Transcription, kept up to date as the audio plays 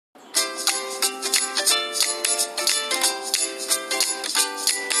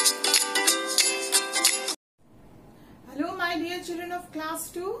dear children of class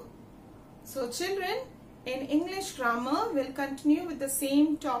 2. So children, in English grammar, we'll continue with the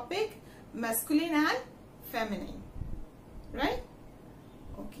same topic, masculine and feminine. Right?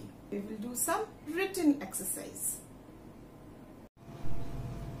 Okay. We will do some written exercise.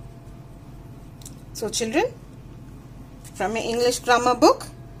 So children, from your English grammar book,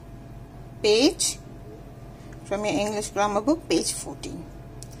 page 14.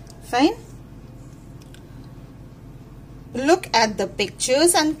 Fine. Look at the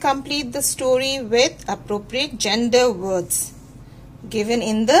pictures and complete the story with appropriate gender words given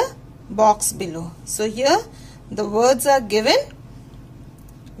in the box below. So here the words are given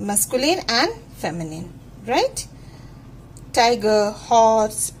masculine and feminine, right? Tiger,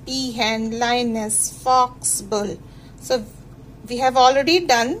 horse, peahen, lioness, fox, bull. So we have already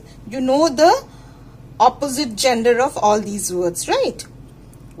done, you know the opposite gender of all these words, right?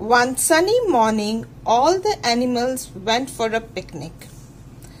 One sunny morning, all the animals went for a picnic.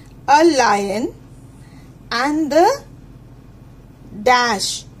 A lion and the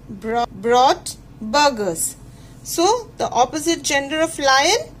dash brought burgers. So, the opposite gender of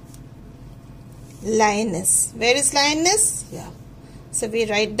lion, lioness. Where is lioness? Yeah. So, we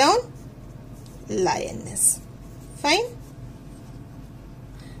write down lioness. Fine.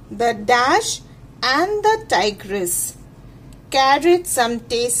 The dash and the tigress carried some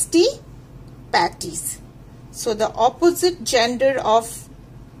tasty patties. So the opposite gender of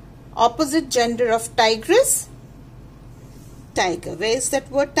tigress, tiger. Where is that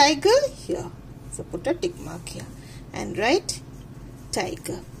word tiger? Here. So put a tick mark here and write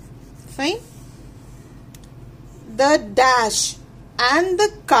tiger. Fine. The dash and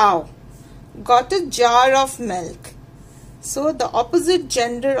the cow got a jar of milk. So the opposite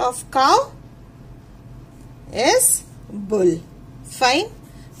gender of cow is bull. Fine.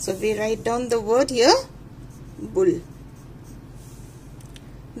 So we write down the word here, bull.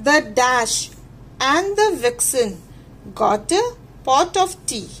 The dash and the vixen got a pot of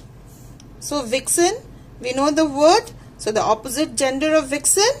tea. So vixen, we know the word. So the opposite gender of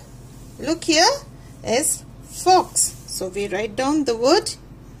vixen, look here, is fox. So we write down the word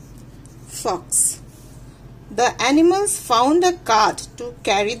fox. The animals found a cart to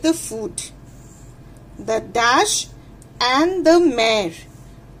carry the food. The dash and the mare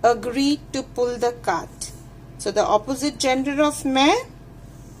agreed to pull the cart. So the opposite gender of mare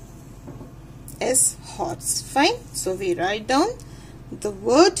is horse. Fine. So we write down the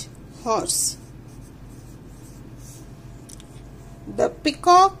word horse. The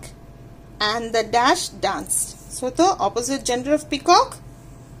peacock and the dash danced. So the opposite gender of peacock,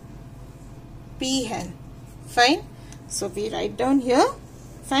 peahen. Fine. So we write down here.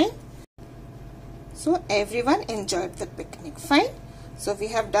 Fine. So everyone enjoyed the picnic. Fine. So we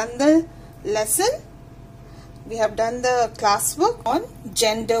have done the lesson. We have done the classwork on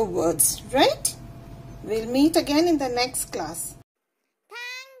gender words. Right? We'll meet again in the next class.